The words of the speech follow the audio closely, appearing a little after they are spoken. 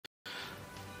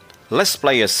Let's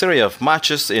play a series of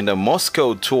matches in the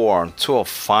Moscow Tour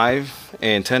 5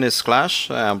 in tennis clash.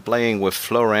 I'm playing with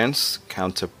Florence,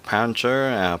 counter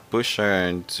puncher, pusher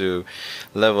into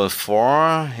level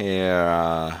 4. Here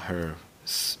are her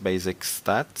basic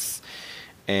stats,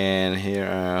 and here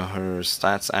are her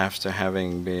stats after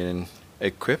having been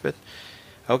equipped.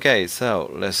 Okay, so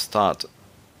let's start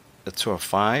the Tour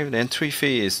 5. The entry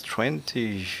fee is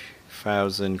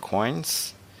 20,000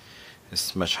 coins.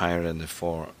 It's much higher than the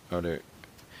 4 other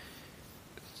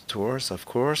tours, of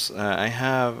course. I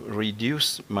have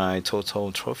reduced my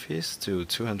total trophies to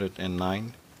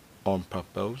 209 on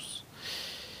purpose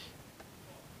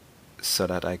so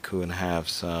that I could have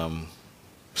some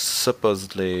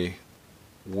supposedly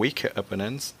weaker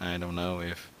opponents. I don't know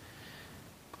if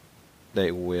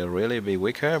they will really be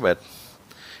weaker, but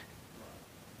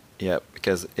yeah,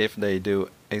 because if they do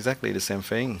exactly the same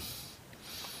thing,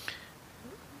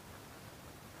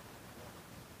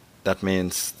 that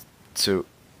means to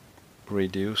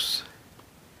reduce.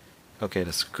 Okay,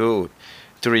 that's good.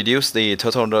 To reduce the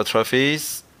total number of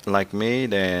trophies, like me,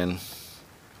 then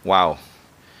wow,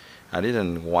 I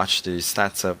didn't watch the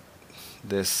stats of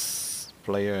this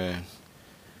player.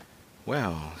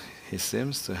 Well, he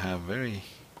seems to have very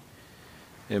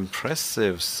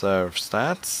impressive serve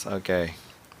stats. Okay,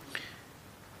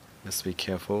 let's be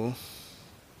careful.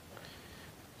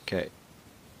 Okay.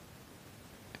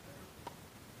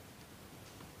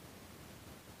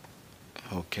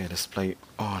 Okay, let's play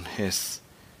on his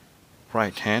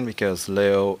right hand because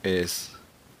Leo is,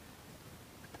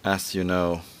 as you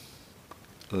know,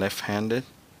 left-handed.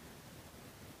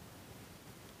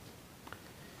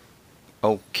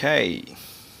 Okay,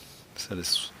 so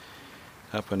this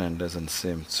opponent doesn't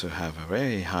seem to have a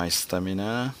very high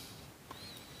stamina.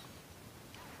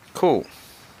 Cool,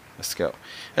 let's go.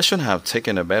 I should have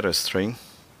taken a better string.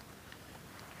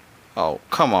 Oh,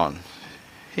 come on.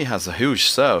 He has a huge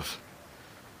serve.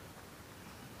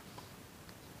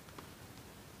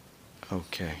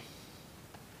 Okay.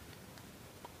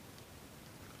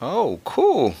 Oh,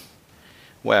 cool.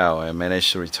 Well, I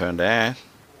managed to return that.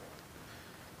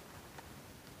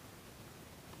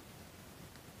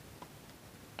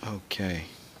 Okay.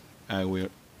 I will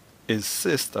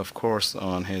insist, of course,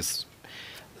 on his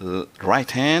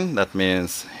right hand. That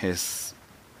means his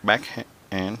back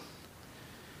hand.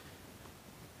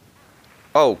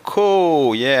 Oh,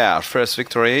 cool. Yeah, first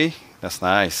victory. That's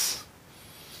nice.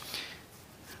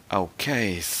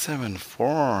 Okay,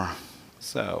 7-4.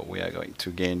 So we are going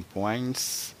to gain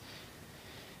points.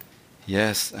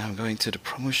 Yes, I'm going to the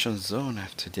promotion zone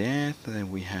after that.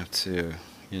 Then we have to,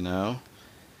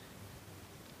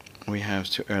 we have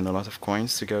to earn a lot of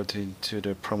coins to go to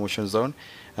the promotion zone.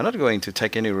 I'm not going to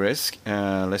take any risk.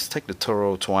 Let's take the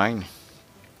Toro Twine.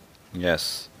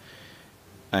 Yes,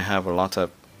 I have a lot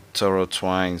of Toro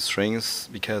Twine strings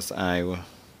because I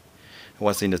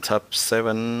was in the top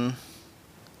 7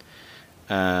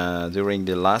 during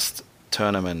the last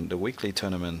tournament, the weekly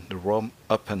tournament, the Rome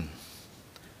Open.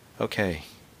 Okay,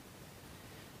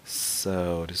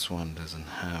 so this one doesn't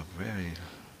have very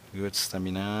good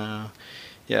stamina.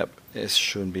 Yep, it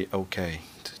should be okay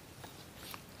to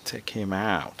take him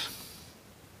out.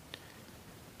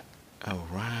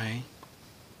 Alright,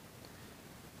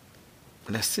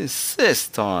 let's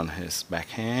insist on his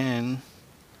backhand.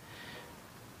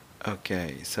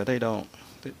 Okay, so they don't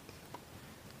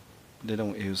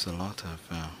use a lot of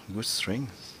good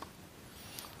strings.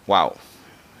 Wow,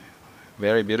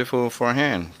 very beautiful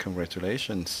forehand.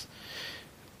 Congratulations.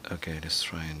 Okay, let's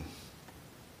try and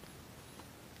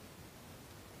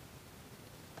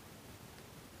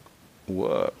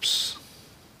whoops.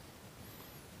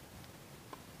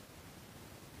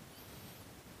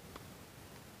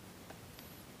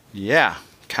 Yeah,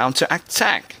 counter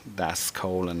attack. That's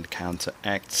called counter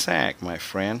attack, my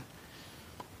friend.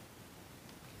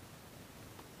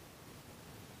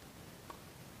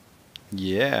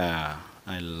 Yeah,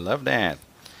 I love that.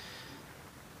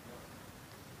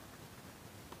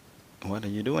 What are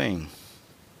you doing?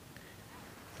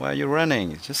 Why are you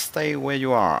running? Just stay where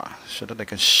you are so that I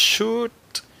can shoot.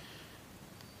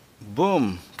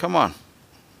 Boom, come on.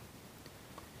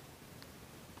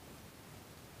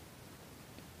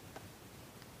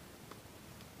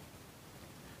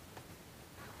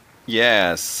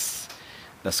 Yes,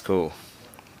 that's cool.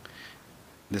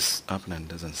 This opponent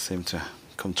doesn't seem to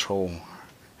control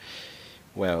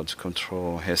to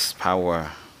control his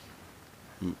power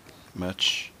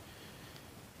much.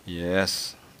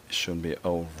 Yes, it should be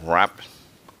a wrap.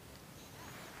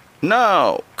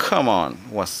 No, come on.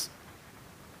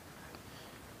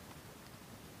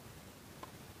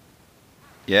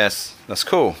 Yes, that's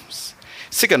cool.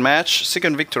 Second match,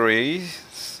 second victory.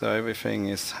 So everything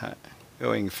is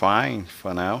going fine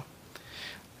for now.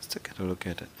 Let's take a look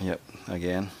at it. Yep,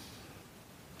 again.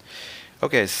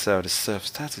 Okay, so the serve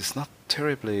stats is not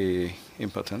terribly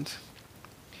important.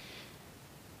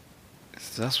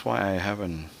 That's why I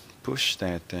haven't pushed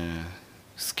that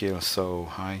skill so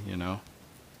high, you know.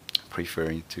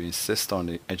 Preferring to insist on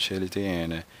the agility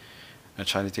and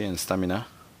stamina.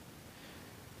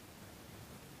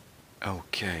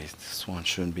 Okay, this one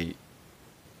shouldn't be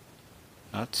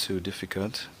not too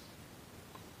difficult.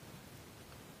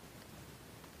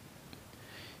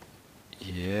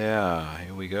 Yeah,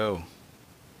 here we go.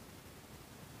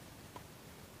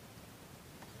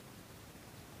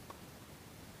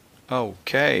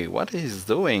 Okay, what is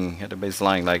doing at the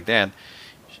baseline like that?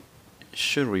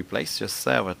 Should replace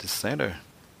yourself at the center.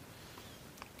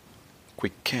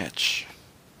 Quick catch.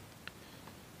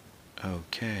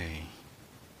 Okay.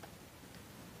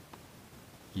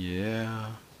 Yeah.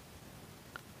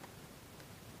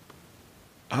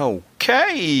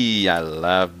 Okay, I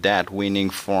love that winning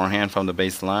forehand from the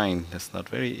baseline. That's not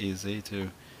very easy to.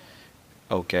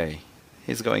 Okay,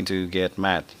 he's going to get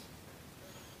mad.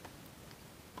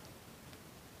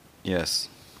 Yes.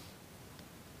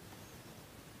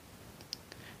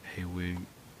 He will.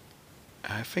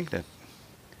 I think that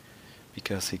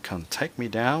because he can't take me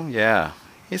down, yeah,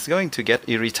 he's going to get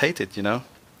irritated, you know.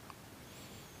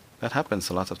 That happens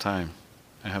a lot of time.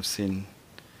 I have seen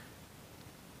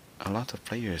a lot of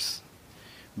players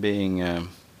being,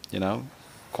 you know,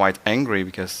 quite angry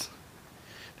because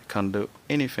they can't do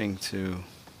anything to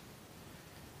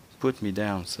put me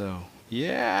down. So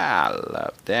yeah, I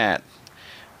love that.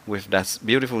 With that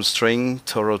beautiful string,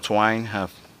 Toro Twine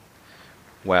have,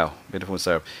 wow, beautiful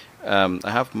serve. I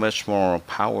have much more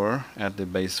power at the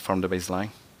base from the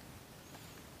baseline.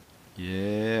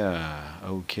 Yeah,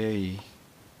 okay.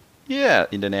 Yeah,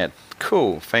 in the net.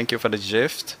 Cool. Thank you for the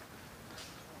gift.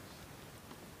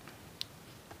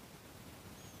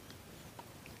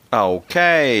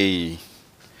 Okay.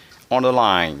 On the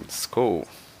lines. Cool.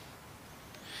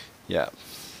 Yeah.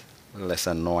 Let's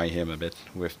annoy him a bit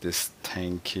with this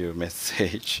thank you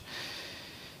message.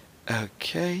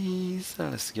 Okay, so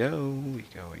let's go. We're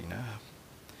going up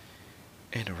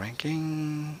in the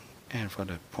ranking and for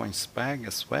the points back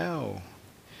as well.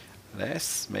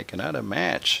 Let's make another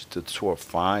match to Tour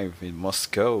 5 in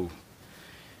Moscow.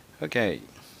 Okay,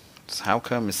 so how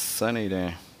come it's sunny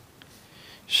there?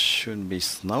 Shouldn't be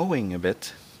snowing a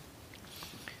bit.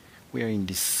 We are in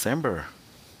December.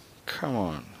 Come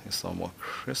on, it's almost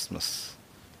Christmas.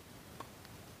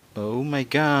 Oh my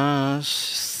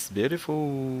gosh, it's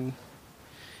beautiful.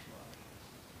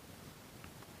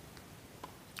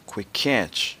 Quick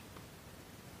catch.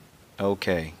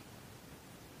 Okay.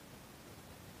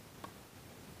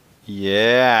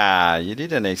 Yeah, you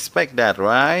didn't expect that,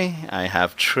 right? I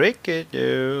have tricked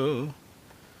you.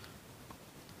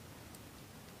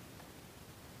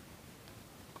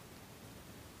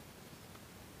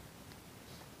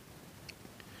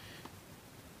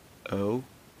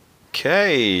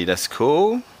 Okay, that's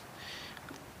cool.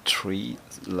 Tree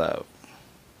love.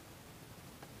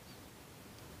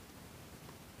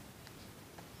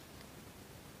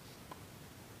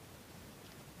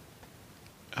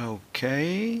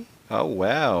 Okay. Oh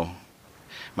wow.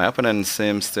 My opponent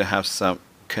seems to have some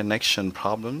connection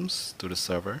problems to the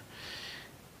server.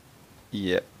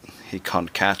 Yep, he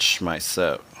can't catch my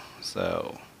serve.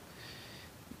 So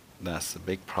that's a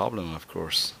big problem, of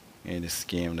course, in this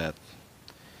game, that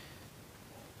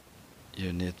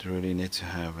you really need to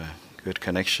have a good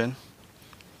connection.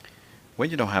 When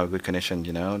you don't have a good connection,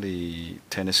 you know, the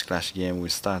tennis clash game will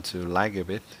start to lag a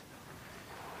bit.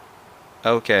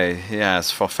 Okay, he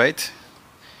has forfeit.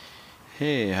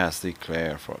 He has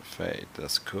declared forfeit.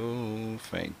 That's cool.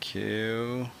 Thank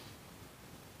you.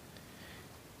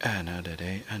 Another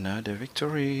day, another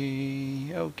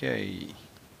victory. Okay.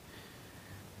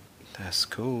 That's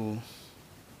cool.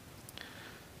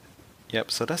 Yep,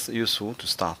 so that's useful to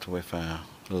start with a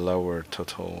lower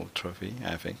total trophy,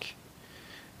 I think.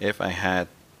 If I had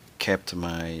kept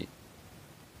my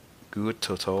good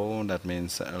total, that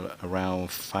means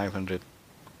around 500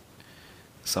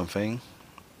 something,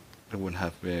 it would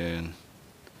have been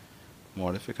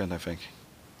more difficult, I think.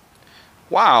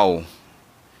 Wow!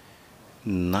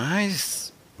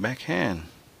 Nice backhand.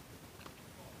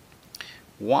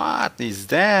 What is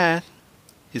that?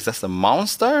 Is that a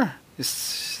monster?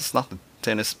 It's not a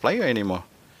tennis player anymore.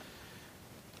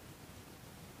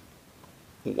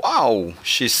 Wow,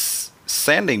 she's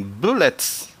sending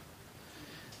bullets.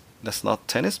 That's not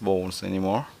tennis balls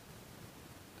anymore.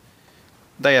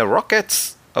 They are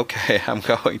rockets. Okay, I'm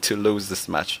going to lose this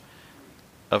match.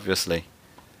 obviously.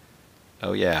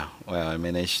 Oh yeah, well, I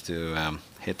managed to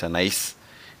hit an ace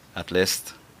at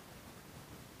least.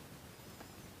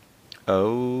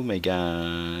 Oh my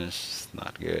gosh,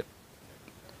 not good.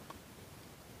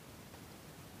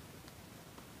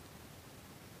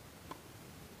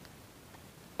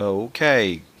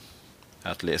 Okay,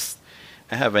 at least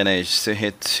I have managed to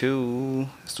hit two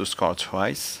to score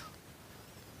twice.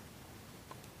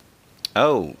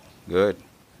 Oh, good.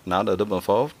 Now the double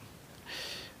fold,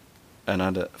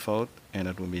 another fold, and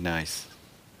it would be nice.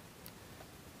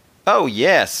 Oh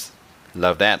yes,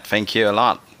 love that. Thank you a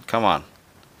lot. Come on,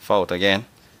 fold again.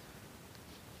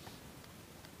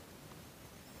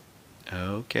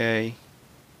 Okay.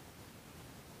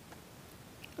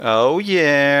 Oh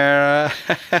yeah.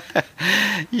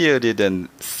 You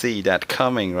didn't see that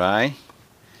coming, right?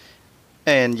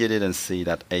 And you didn't see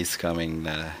that ace coming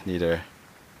neither.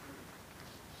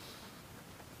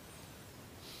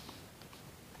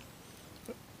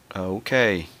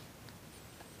 Okay.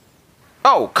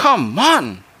 Oh, come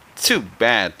on! Too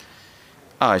bad.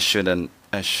 I shouldn't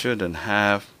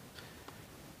have.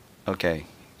 Okay.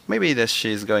 Maybe that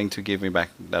she's going to give me back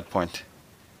that point.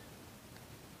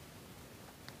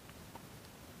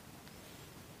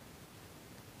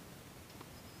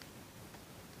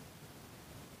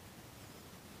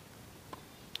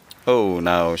 Oh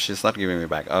no, she's not giving me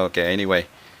back. Okay, anyway.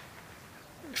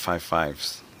 Five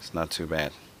fives. It's not too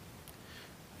bad.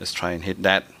 Let's try and hit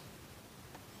that.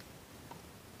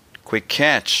 Quick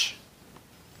catch.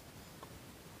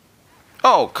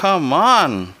 Oh, come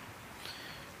on.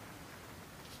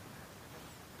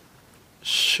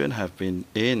 Should have been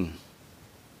in.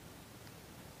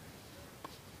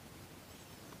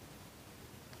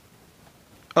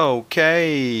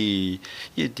 Okay.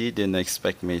 You didn't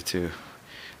expect me to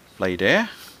play there.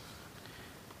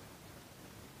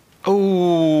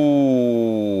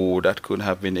 Oh, that could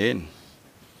have been in.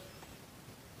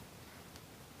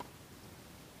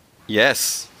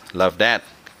 Yes, love that.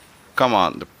 Come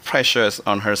on, the pressure's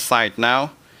on her side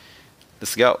now.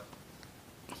 Let's go.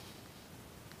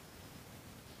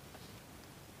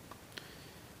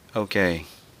 Okay.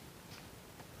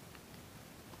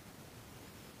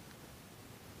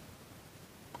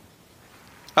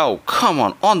 Oh, come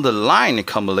on the line. I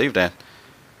can't believe that.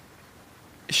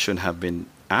 It shouldn't have been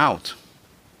out.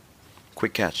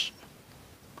 Quick catch.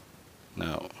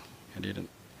 No, I didn't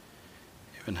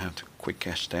even have to quick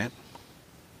catch that.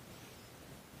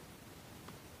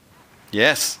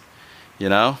 Yes, you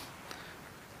know,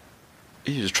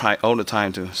 you just try all the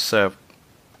time to serve,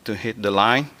 to hit the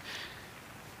line.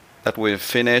 That will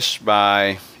finish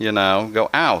by, go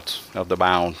out of the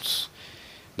bounds.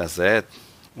 That's it.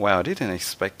 Well, I didn't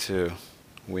expect to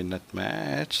win that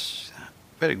match.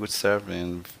 Very good serve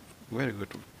and very good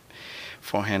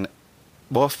forehand,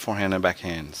 both forehand and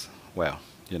backhands. Well,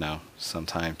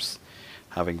 sometimes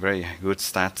having very good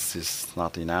stats is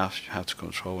not enough. You have to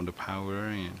control the power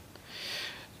and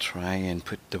try and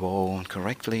put the ball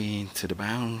correctly into the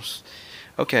bounce.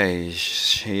 Okay,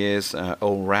 she is an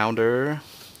all-rounder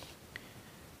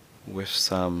with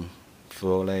some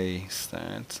volley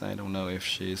stats. I don't know if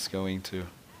she's going to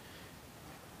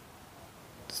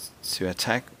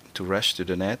attack, to rush to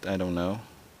the net. I don't know.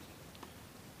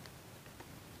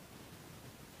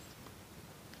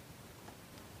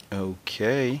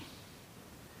 Okay.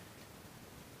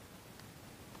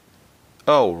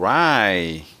 All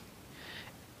right.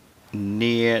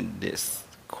 Near this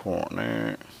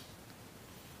corner.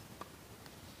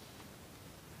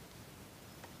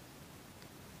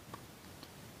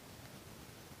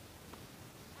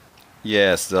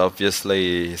 Yes,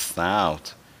 obviously it's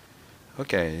out.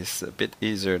 Okay, it's a bit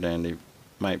easier than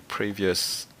my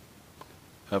previous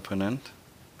opponent.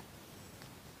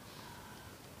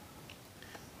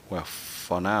 Well,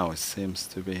 for now it seems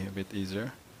to be a bit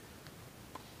easier.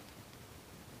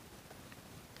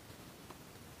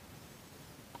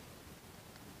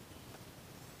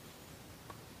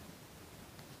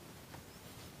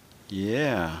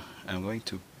 Yeah, I'm going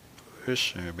to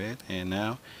push her a bit, and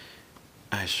now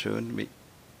I should be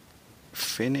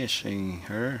finishing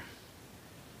her.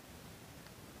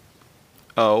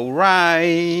 All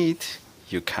right.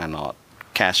 You cannot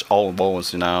catch all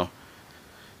balls,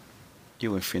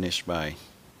 You will finish by.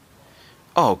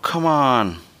 Oh, come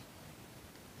on.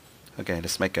 Okay,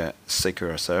 let's make a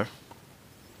secure serve.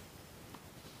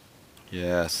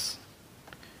 Yes.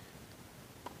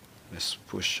 Let's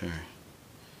push her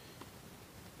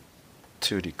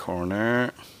to the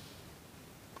corner.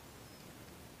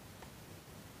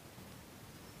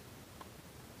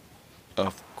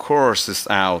 Of course it's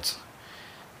out.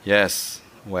 Yes,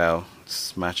 well,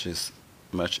 this match is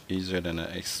much easier than I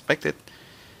expected.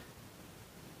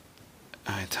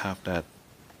 I thought that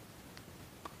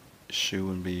she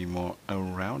would be more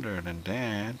all-rounder than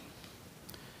that.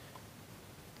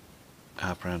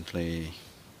 Apparently.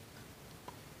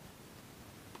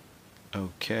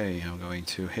 Okay, I'm going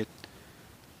to hit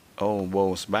all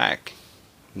balls back.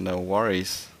 No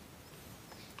worries.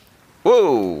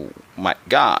 Whoa! My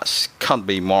gosh, can't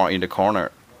be more in the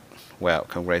corner. Well,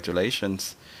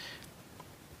 congratulations.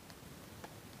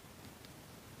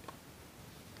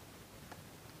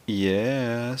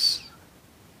 Yes.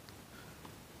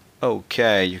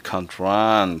 Okay, you can't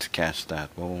run to catch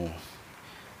that ball.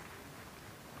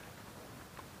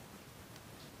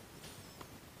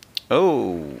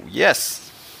 Oh,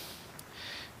 yes.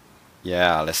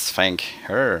 Yeah, let's thank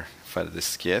her for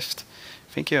this gift.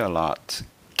 Thank you a lot.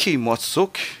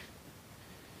 Kimotsuk.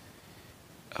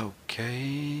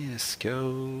 Okay, let's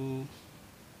go.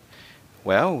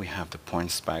 Well, we have the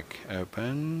points back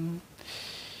open.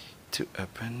 To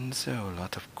open, so a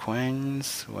lot of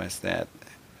coins. What's that?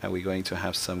 Are we going to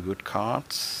have some good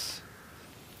cards?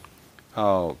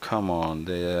 Oh, come on,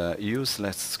 the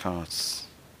useless cards.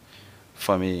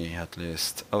 For me, at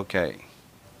least. Okay,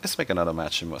 let's make another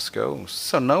match in Moscow.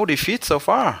 So no defeat so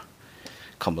far.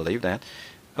 Can't believe that.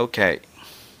 Okay.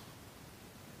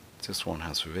 This one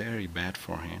has very bad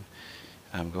forehand.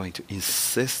 I'm going to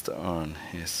insist on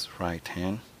his right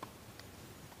hand.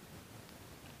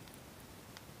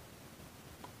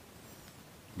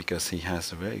 Because he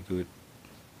has a very good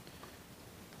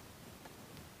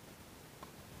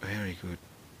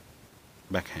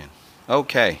backhand.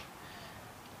 Okay.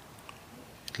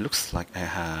 It looks like I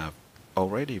have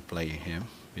already played him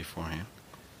beforehand.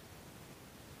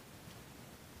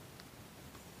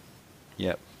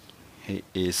 Yep. He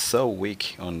is so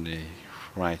weak on the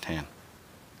right hand.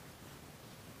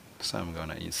 So I'm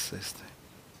gonna insist.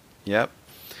 Yep.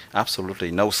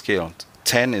 Absolutely no skill.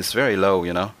 10 is very low,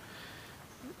 you know.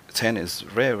 10 is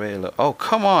very, very low. Oh,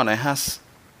 come on. It has...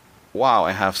 Wow,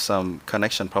 I have some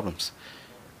connection problems.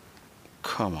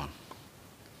 Come on.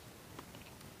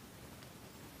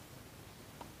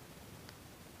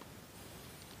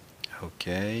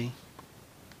 Okay.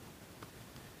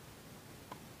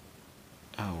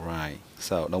 Alright.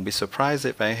 So don't be surprised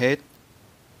if I hit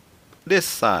this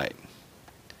side.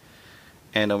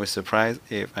 And don't be surprised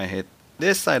if I hit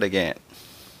this side again.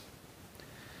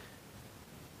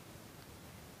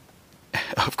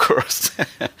 Of course.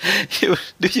 Do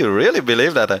you really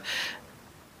believe that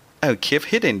I'll keep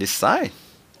hitting this side?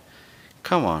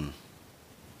 Come on.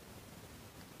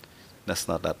 That's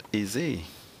not that easy.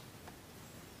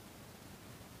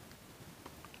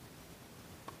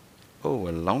 Oh,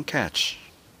 a long catch.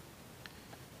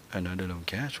 Another long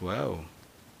catch. Wow.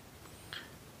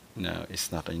 No,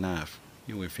 it's not enough.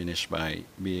 You will finish by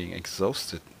being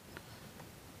exhausted.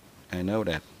 I know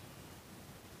that.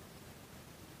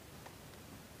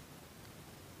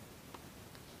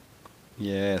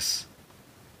 Yes.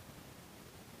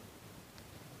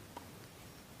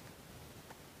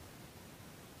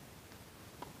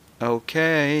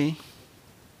 Okay.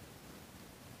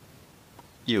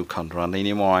 You can't run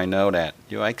anymore, I know that.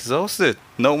 You're exhausted.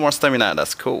 No more stamina,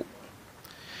 that's cool.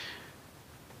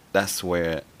 That's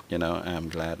where, you know, I'm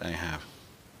glad I have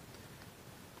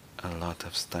a lot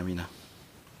of stamina.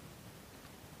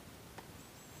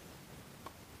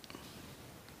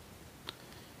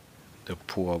 The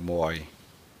poor boy.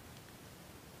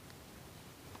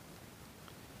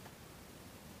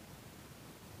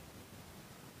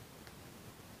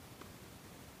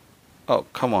 Oh,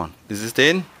 come on. Is this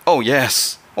in? Oh,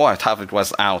 yes. Oh, I thought it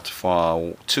was out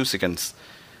for 2 seconds.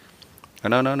 Oh,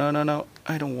 no, no, no, no, no.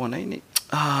 I don't want any.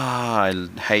 Ah, I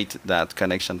hate that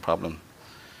connection problem.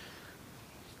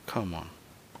 Come on.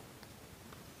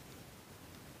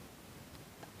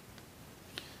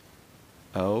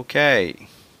 Okay.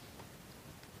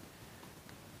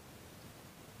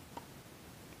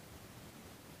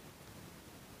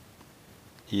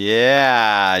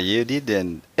 Yeah, you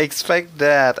didn't expect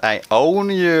that. I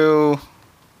own you.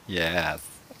 Yes.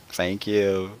 Thank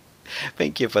you.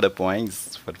 Thank you for the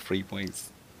points, for the 3 points.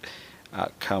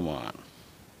 Come on.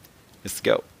 Let's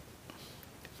go.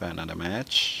 For another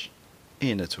match.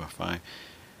 In the 2-5.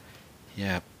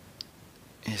 Yep.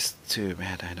 It's too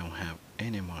bad I don't have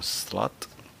any more slot.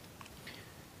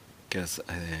 Because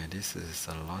this is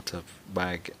a lot of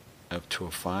bag up to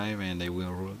a 5 and they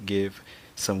will give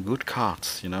some good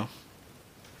cards, you know.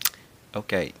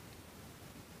 Okay.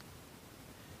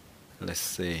 Let's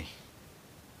see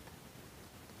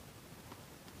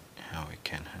how we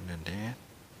can handle that.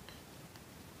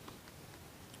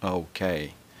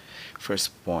 Okay.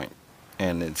 First point.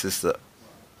 And this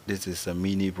is a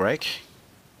mini break.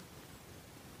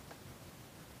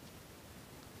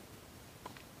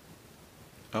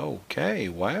 Okay,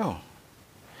 well,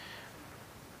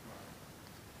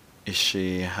 is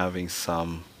she having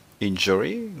some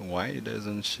injury? Why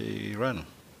doesn't she run?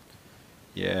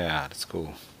 Yeah, that's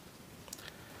cool.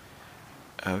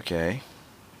 Okay,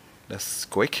 that's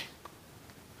quick.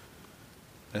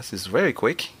 This is very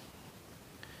quick.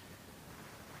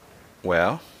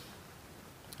 Well,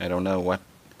 I don't know what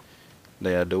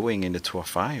they are doing in the tour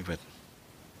 5, but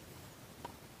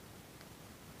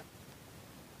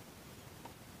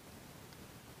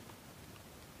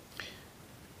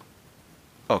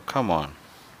oh, come on.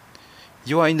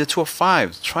 You are in the tour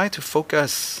 5. Try to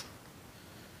focus.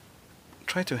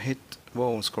 Try to hit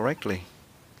balls correctly.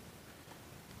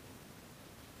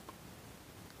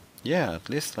 Yeah, at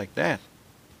least like that.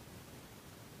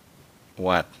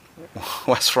 What?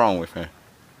 What's wrong with her?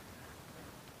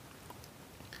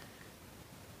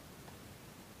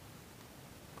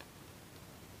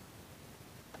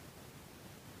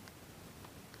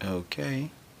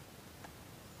 Okay.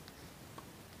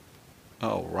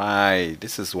 All right.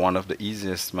 This is one of the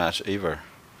easiest match ever.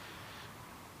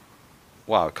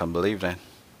 Wow, I can't believe that.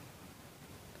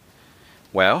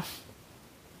 Well,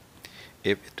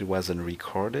 if it wasn't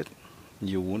recorded,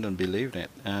 you wouldn't believe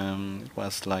it. It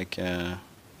was like a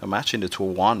match in the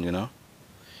Tour 1, in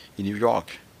New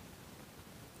York.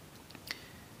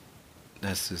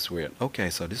 This is weird. Okay,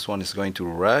 so this one is going to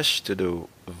rush to the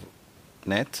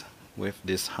net with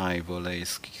this high volley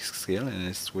skill, and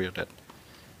it's weird that.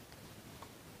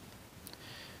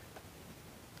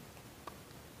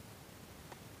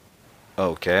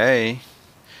 Okay,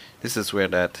 this is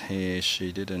weird that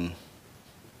she didn't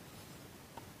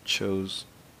choose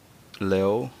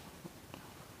Leo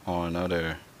or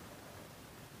another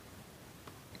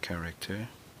character.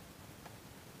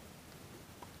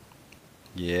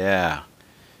 Yeah.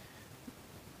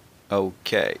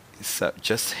 Okay, so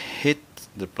just hit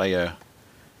the player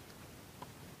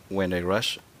when they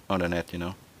rush on the net,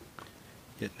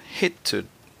 hit to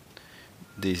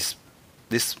this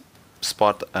this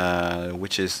spot,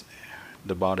 which is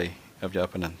the body of your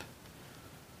opponent.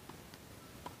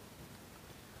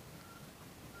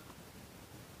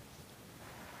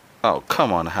 Oh,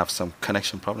 come on, I have some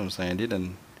connection problems.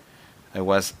 I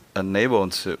was unable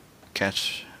to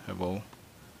catch a ball.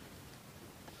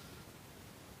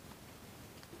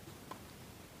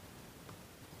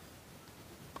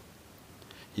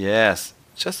 Yes,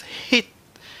 just hit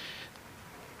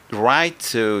right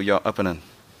to your opponent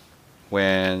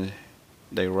when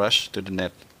they rush to the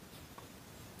net.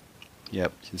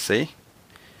 Yep, you see?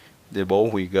 The ball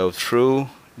will go through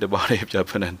the body of your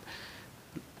opponent.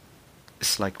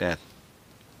 It's like that.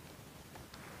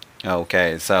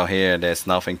 Okay, so here there's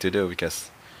nothing to do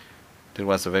because it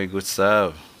was a very good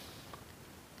serve.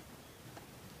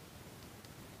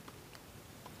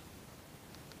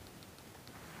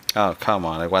 Oh, come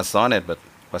on. I was on it, but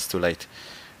it was too late.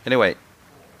 Anyway,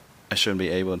 I should be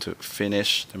able to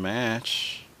finish the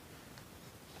match.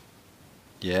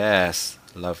 Yes,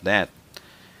 love that.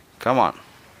 Come on.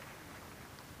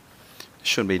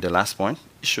 Should be the last point.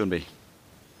 It should be.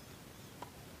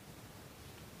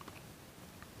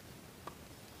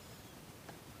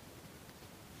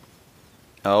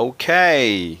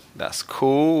 Okay, that's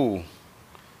cool.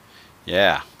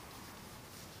 Yeah,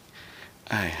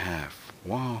 I have.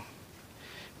 Wow,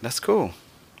 that's cool.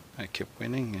 I keep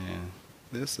winning, and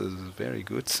this is a very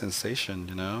good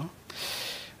sensation.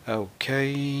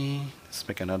 Okay, let's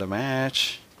make another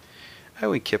match. I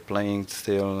will keep playing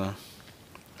still.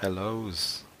 I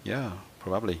lose. Yeah,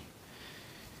 probably.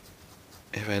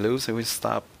 If I lose, I will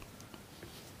stop.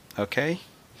 Okay,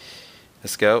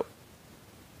 let's go.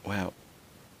 Well,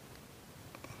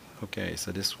 okay,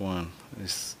 so this one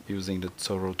is using the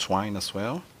Toro Twine as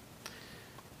well.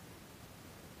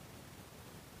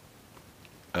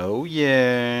 Oh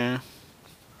yeah.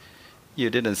 You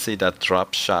didn't see that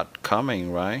drop shot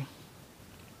coming, right?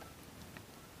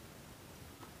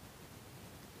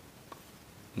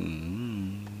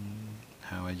 Mm,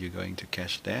 how are you going to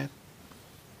catch that?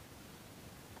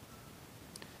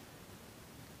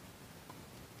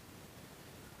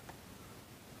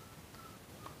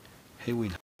 He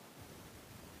will.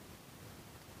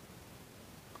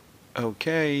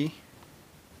 Okay.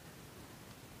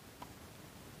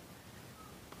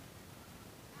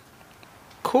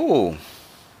 Cool.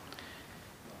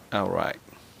 All right.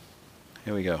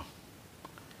 Here we go.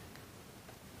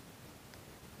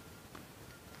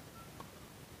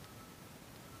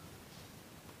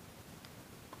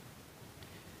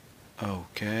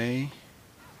 Okay.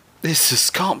 This is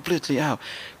completely out.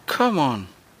 Come on.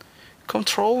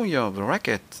 Control your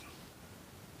racket.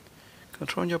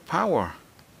 Control your power.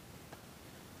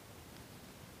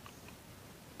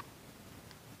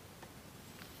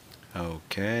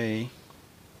 Okay.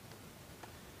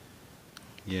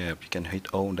 Yeah, you can hit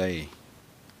all day.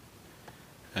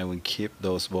 I will keep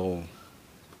those balls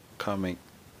coming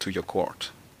to your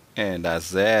court. And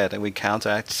that's it. And we counter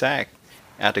attack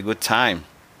at a good time.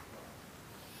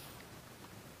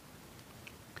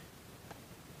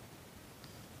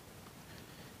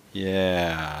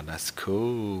 Yeah, that's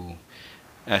cool.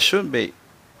 I should be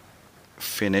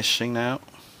finishing now.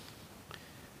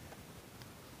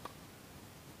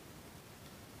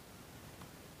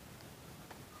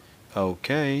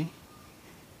 Okay.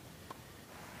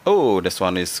 Oh, this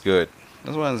one is good.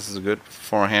 This one is a good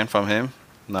forehand from him.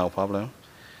 No problem.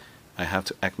 I have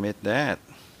to admit that.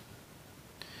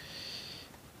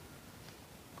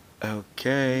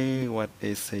 Okay, what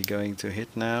is he going to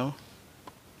hit now?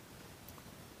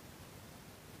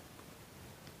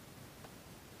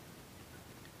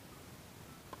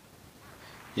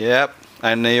 Yep,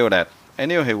 I knew that. I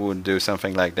knew he would do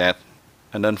something like that.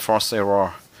 And then force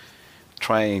error,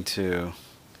 trying to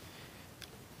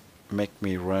make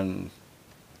me run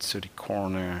to the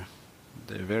corner,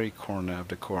 the very corner of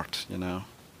the court,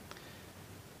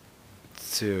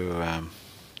 to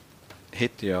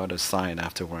hit the other side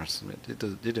afterwards.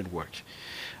 It didn't work.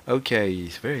 Okay,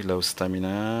 very low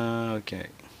stamina. Okay.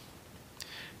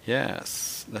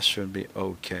 Yes, that should be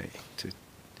okay to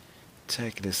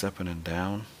take this up and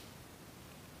down.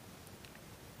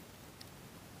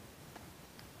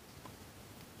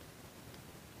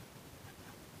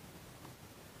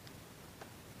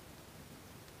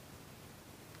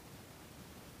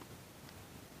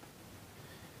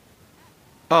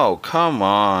 Oh, come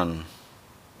on.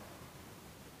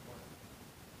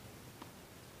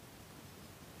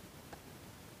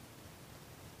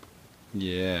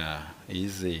 Yeah,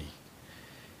 easy.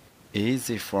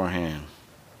 Easy forehand.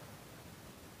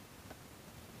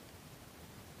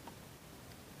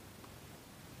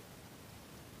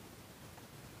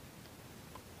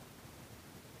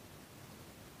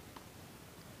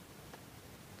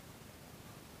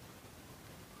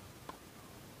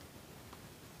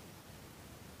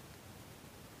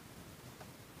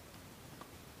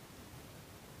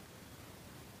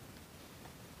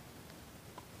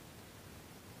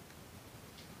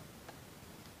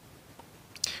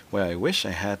 Well, I wish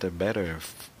I had a better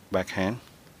backhand.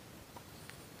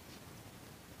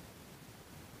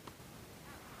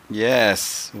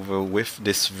 Yes, well, with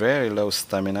this very low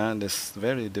stamina, this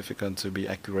very difficult to be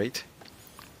accurate.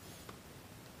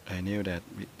 I knew that.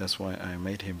 That's why I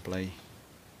made him play.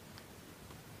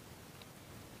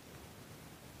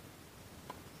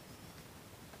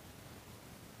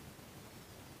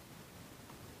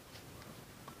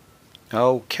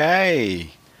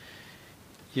 Okay.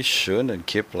 You shouldn't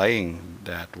keep playing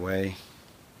that way.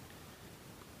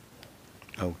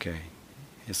 Okay.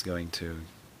 He's going to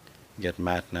get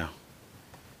mad now.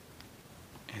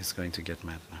 He's going to get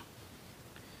mad now.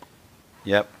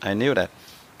 Yep, I knew that.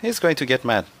 He's going to get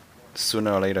mad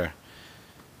sooner or later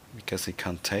because he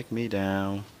can't take me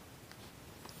down.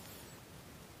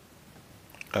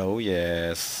 Oh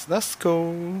yes, that's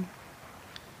cool.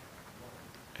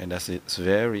 And it's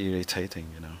very irritating,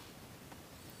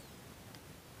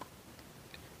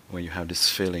 when you have this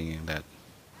feeling that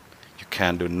you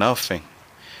can't do nothing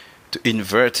to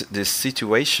invert this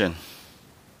situation.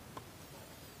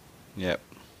 Yep.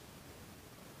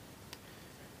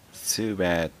 Too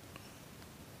bad.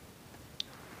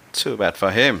 Too bad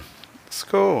for him. It's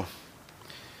cool.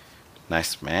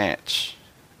 Nice match.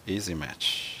 Easy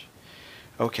match.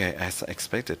 Okay, as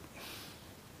expected.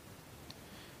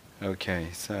 Okay,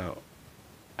 so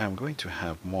I'm going to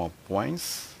have more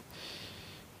points,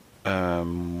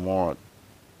 more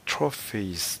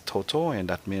trophies total, and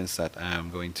that means that I'm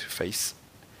going to face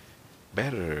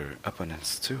better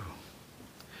opponents too.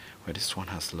 Well, this one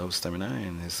has low stamina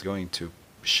and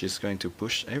she's going to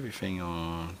push everything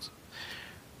on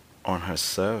her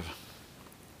serve.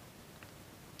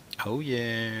 Oh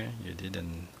yeah, you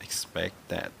didn't expect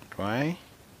that, right?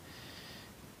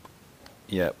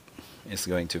 Yep, it's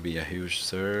going to be a huge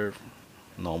serve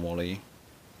normally.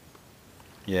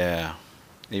 Yeah,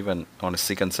 even on the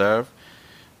second serve,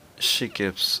 she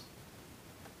keeps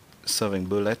serving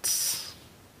bullets.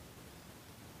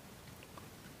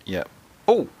 Yep.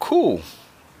 Oh, cool.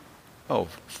 Oh,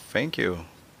 thank you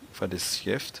for this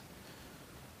gift.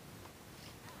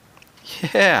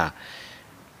 Yeah.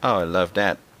 Oh, I love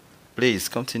that. Please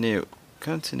continue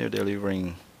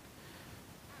delivering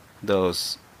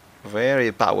those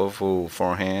very powerful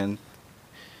forehand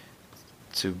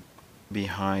to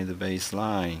behind the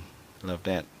baseline. Love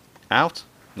that. Out?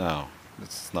 No,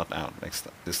 it's not out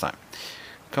this time.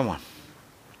 Come on.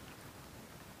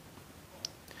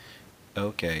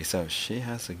 Okay, so she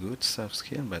has a good serve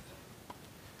skill, but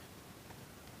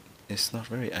it's not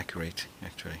very accurate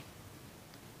actually.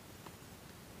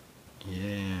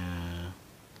 Yeah.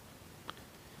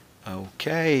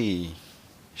 Okay.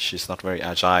 She's not very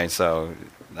agile, so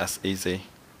that's easy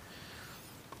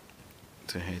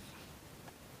to hit.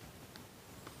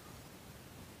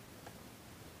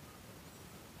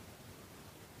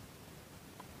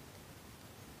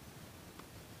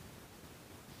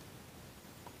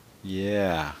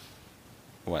 Yeah.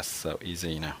 Was so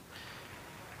easy now.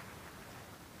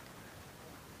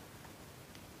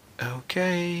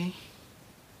 Okay.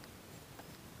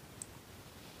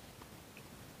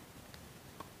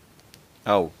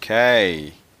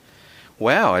 Okay.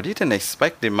 Well, I didn't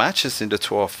expect the matches in the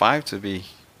 205 to be,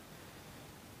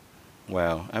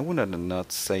 well, I would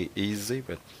not say easy,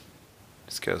 but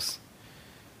it's because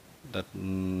that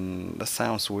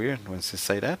sounds weird when you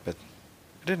say that, but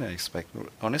I didn't expect,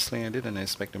 honestly, I didn't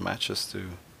expect the matches to,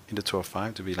 in the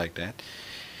 205 to be like that.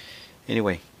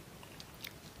 Anyway,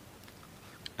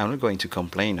 I'm not going to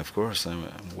complain, of course, I'm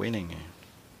winning.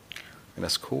 And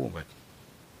that's cool, but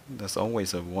that's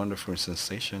always a wonderful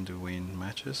sensation to win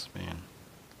matches, man.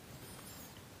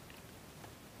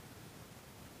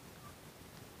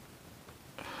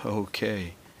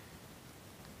 Okay.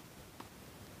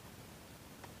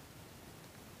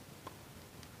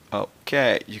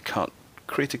 Okay, you can't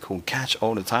critical catch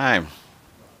all the time.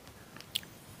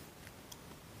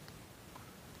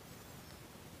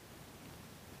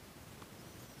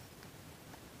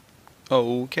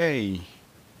 Okay.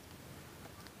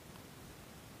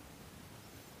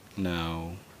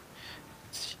 No,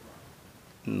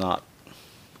 not.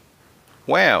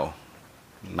 Well,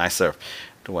 nice serve.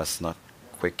 It was not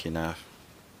quick enough.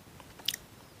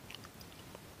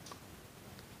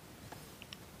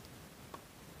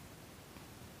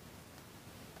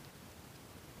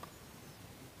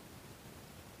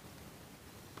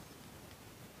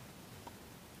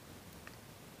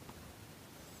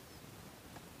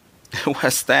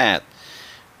 What's that?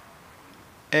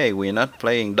 Hey, we're not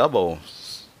playing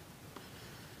doubles.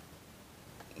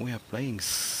 We are playing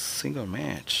single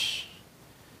match.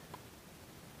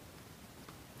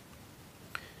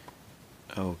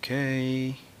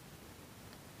 Okay.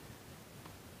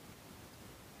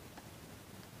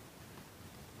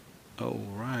 All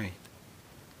right.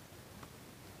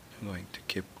 I'm going to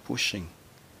keep pushing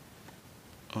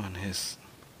on his.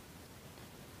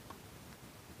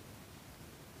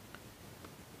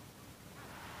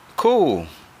 Cool.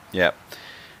 Yep.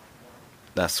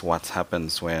 That's what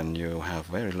happens when you have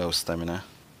very low stamina.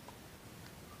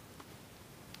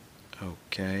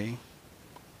 Okay.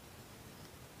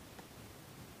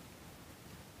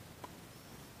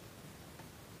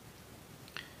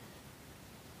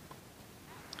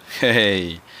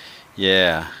 Hey,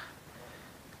 yeah,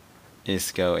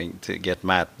 he's going to get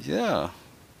mad. Yeah,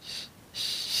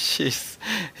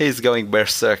 he's going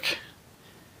berserk.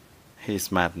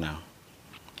 He's mad now.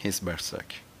 He's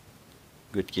berserk.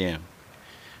 Good game.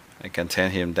 I can tell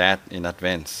him that in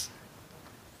advance.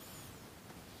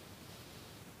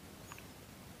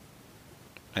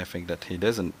 I think that he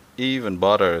doesn't even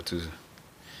bother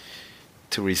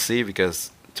to receive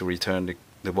because to return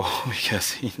the ball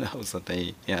because he knows that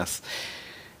he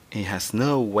has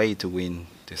no way to win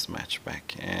this match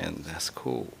back, and that's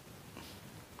cool.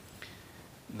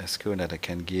 That's cool that I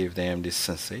can give them this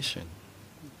sensation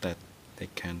that they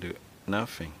can do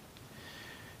nothing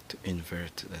to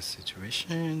invert the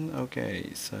situation.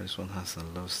 Okay, so this one has a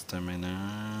low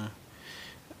stamina,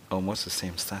 almost the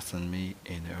same stats than me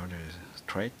in the other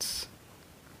traits.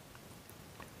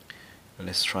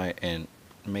 Let's try and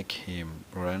make him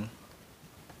run.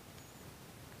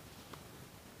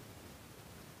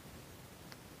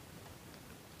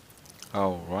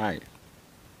 All right,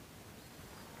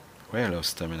 very low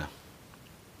stamina.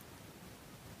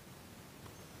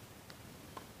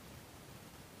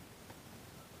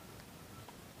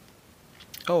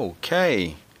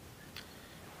 Okay,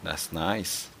 that's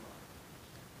nice.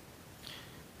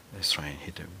 Let's try and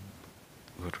hit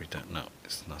a good return. No,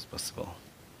 it's not possible.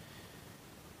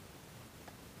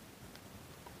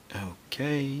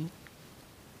 Okay.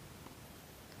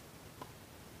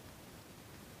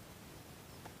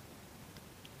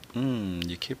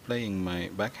 You keep playing my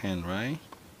backhand, right?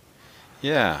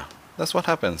 Yeah, that's what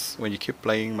happens when you keep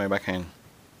playing my backhand.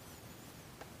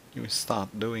 You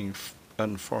start doing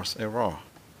unforced error.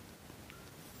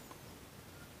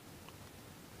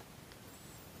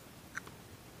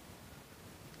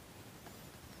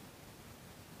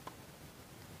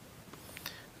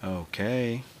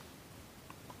 Okay.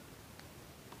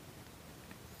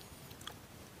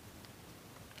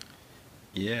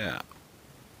 Yeah.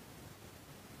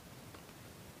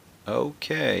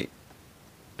 Okay,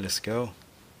 let's go.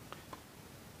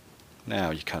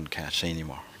 Now you can't catch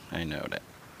anymore. I know that.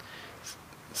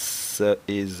 So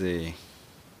easy.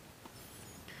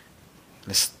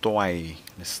 Let's toy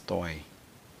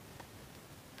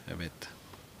a bit.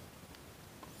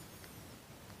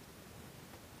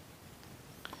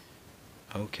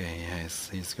 Okay, yes,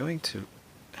 he's going to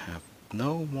have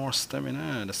no more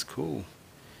stamina. That's cool.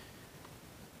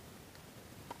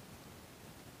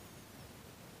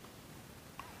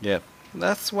 Yep,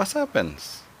 that's what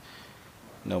happens.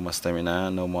 No more stamina,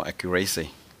 no more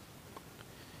accuracy.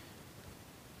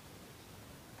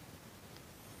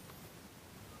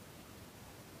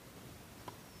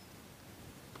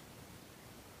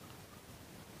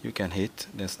 You can hit,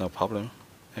 there's no problem.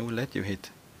 I will let you hit.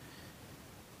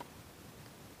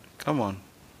 Come on,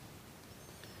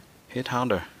 hit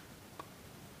harder.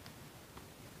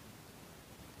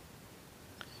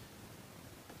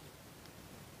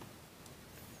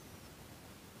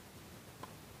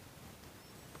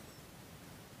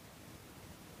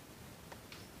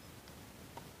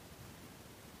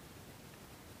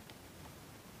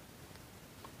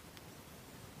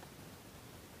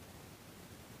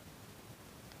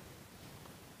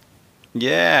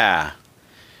 Yeah.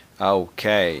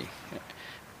 Okay.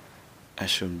 I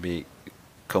should be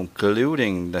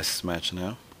concluding this match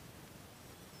now.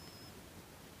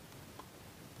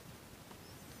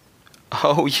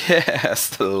 Oh yes,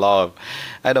 the love.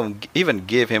 I don't even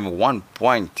give him 1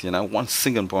 point, one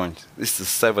single point. This is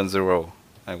 7-0.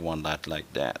 I want that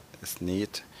like that. It's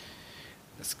neat.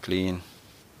 It's clean.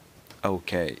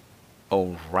 Okay.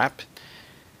 All wrap.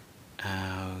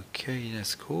 Okay,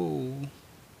 that's cool.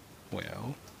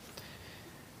 Well,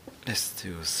 let's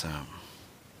do some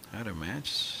other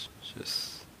match.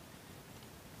 Just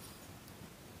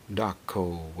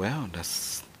Darko. Well,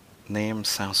 that's name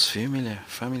sounds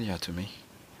familiar to me.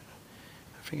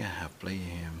 I think I have played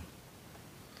him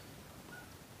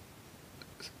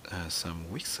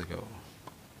some weeks ago.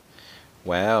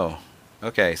 Well,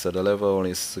 okay, so the level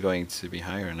is going to be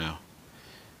higher now.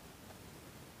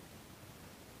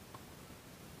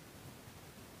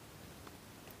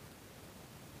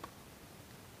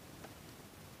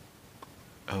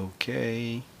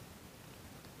 Okay.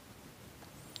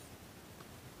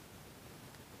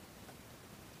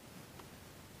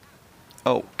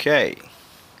 Okay.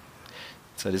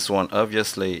 So this one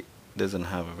obviously doesn't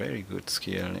have a very good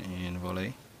skill in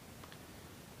volley.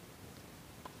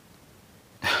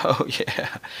 Oh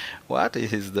yeah. What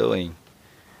is he doing?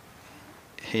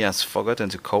 He has forgotten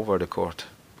to cover the court.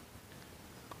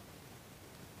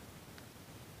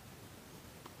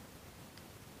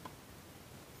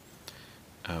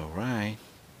 Alright.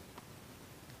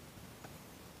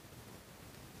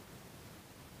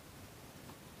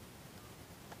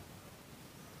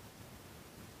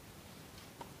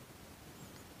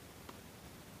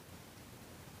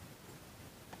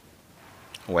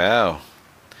 Well,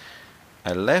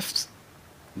 I left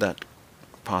that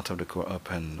part of the court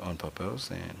open on purpose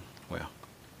and, well,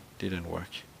 didn't work.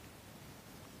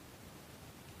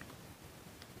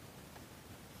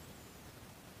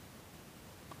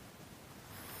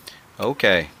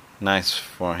 Okay, nice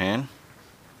forehand.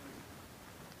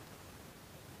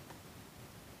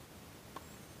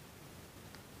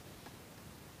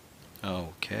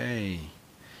 Okay.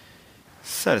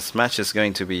 So this match is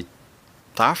going to be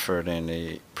tougher than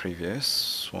the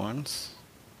previous ones.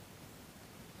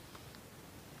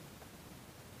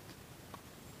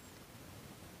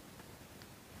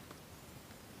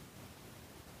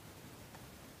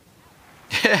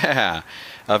 Yeah,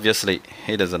 obviously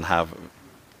he doesn't have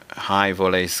high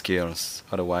volley skills.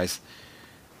 Otherwise,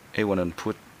 he wouldn't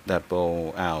put that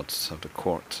ball out of the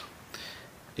court.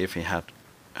 If he had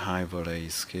high volley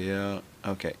skill,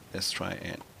 okay, let's try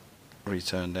and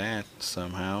return that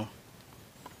somehow.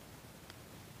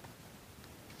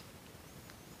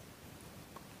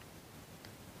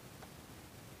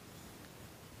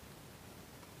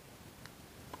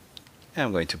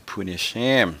 I'm going to punish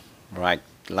him right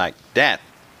like that.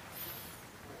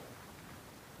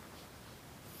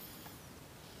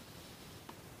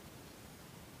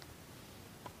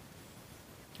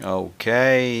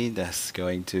 Okay, that's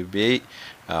going to be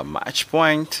a match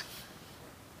point.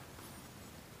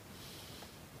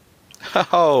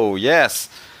 Oh, yes.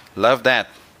 Love that.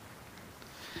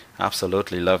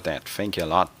 Absolutely love that. Thank you a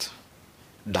lot.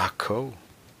 Darko.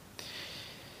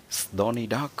 Donnie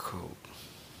Darko.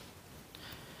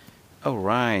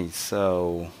 Alright,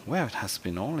 so, well, it has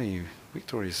been only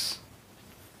victories.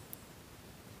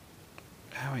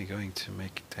 How are we going to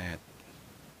make that?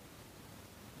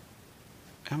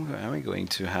 Am I going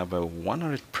to have a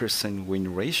 100%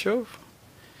 win ratio?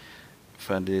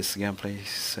 for this gameplay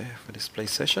for this play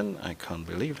session. I can't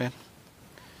believe it.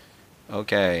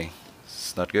 Okay,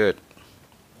 it's not good.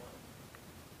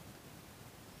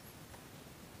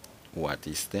 What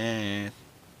is that?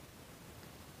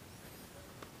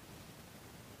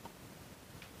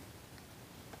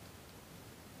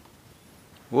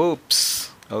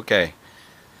 Whoops. Okay,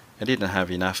 I didn't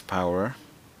have enough power.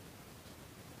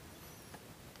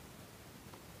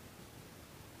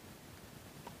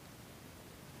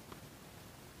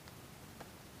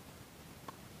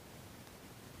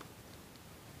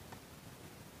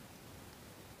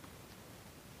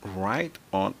 Right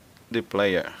on the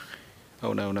player.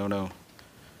 Oh no, no, no.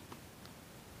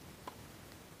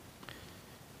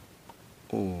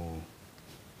 Oh.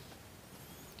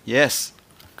 Yes.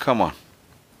 Come on.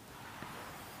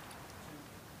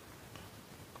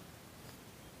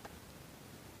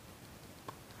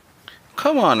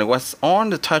 Come on, what's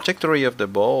on the trajectory of the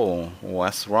ball?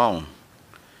 What's wrong?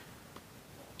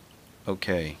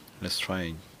 Okay, let's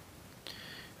try.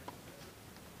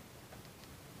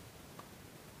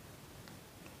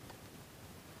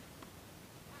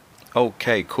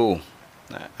 Okay, cool.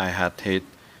 I had hit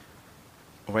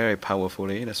very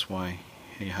powerfully, that's why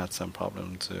he had some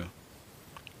problem to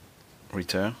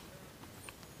return.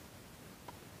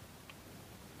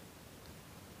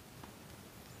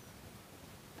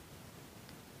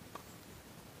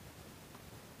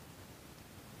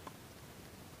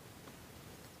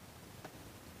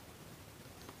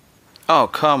 Oh,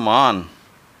 come on.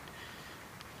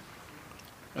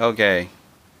 Okay.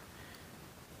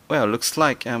 Well, looks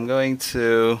like I'm going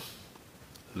to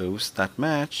lose that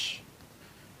match.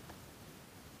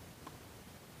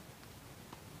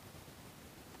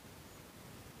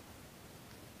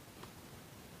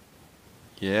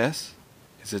 Yes.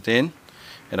 Is it in?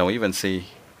 I don't even see.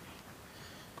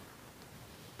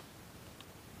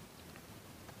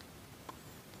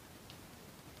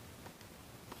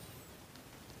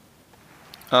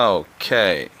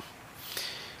 Okay.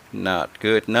 Not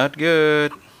good, not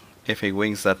good. If he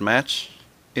wins that match,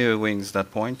 if he wins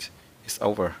that point, it's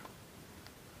over.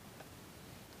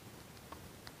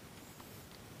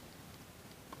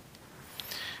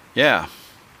 Yeah.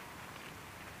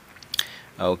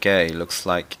 Okay, looks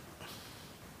like.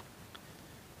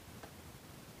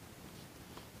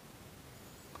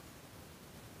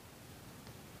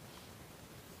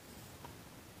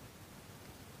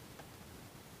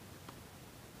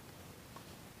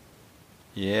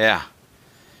 Yeah.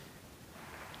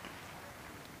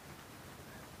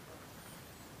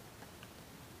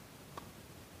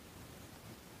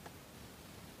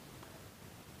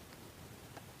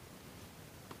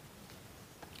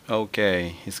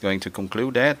 Okay, he's going to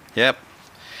conclude that. Yep.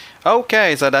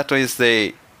 Okay, so that was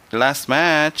the last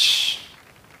match.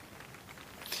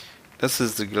 This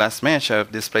is the last match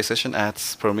of this play session.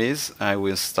 As promised, I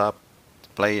will stop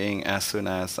playing as soon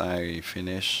as I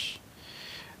finish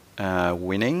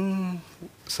winning.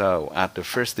 So at the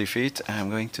first defeat, I'm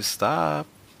going to stop.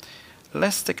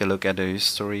 Let's take a look at the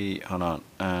history. Hold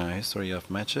on. History of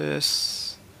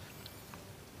matches.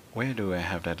 Where do I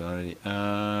have that already?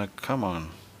 Come on.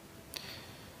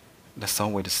 That's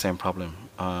always the same problem.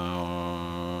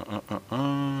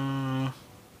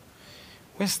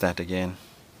 Where's that again?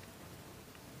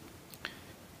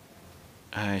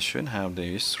 I should have the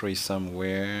history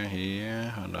somewhere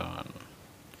here. Hold on.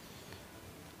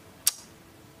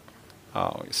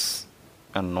 Oh, it's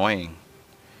annoying.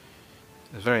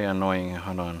 It's very annoying.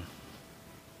 Hold on.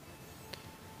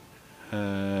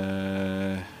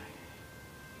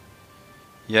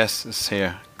 Yes, it's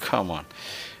here. Come on.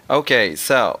 Okay,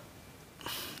 so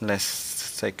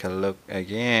let's take a look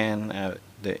again at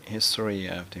the history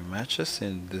of the matches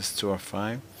in this tour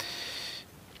 5.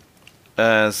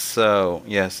 So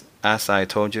yes, as I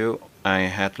told you, I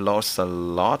had lost a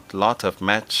lot of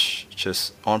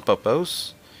matches on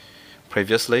purpose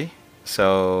previously,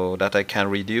 so that I can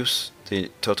reduce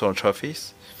the total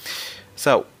trophies.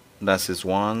 So that is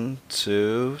 1,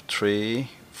 2, 3,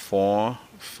 4,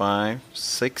 5,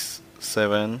 6,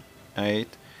 7, 8,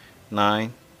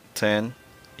 9, 10,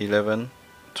 11,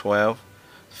 12,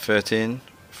 13,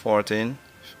 14,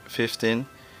 15.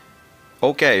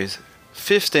 Okay,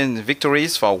 15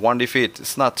 victories for 1 defeat.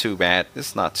 It's not too bad.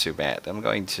 It's not too bad. I'm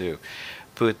going to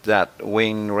put that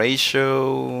win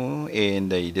ratio in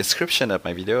the description of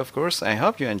my video, of course. I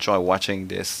hope you enjoy watching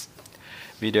this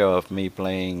video of me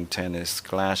playing Tennis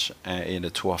Clash in the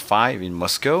Tour 5 in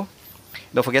Moscow.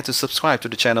 Don't forget to subscribe to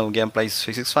the channel Gameplays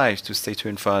 365 to stay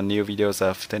tuned for new videos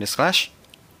of Tennis Clash.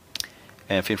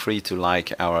 And feel free to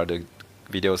like our other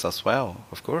videos as well,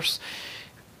 of course.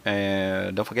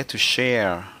 Don't forget to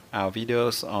share our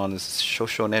videos on the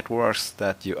social networks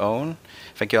that you own.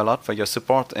 Thank you a lot for your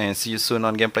support, and see you soon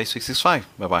on Gameplay 365.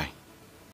 Bye bye.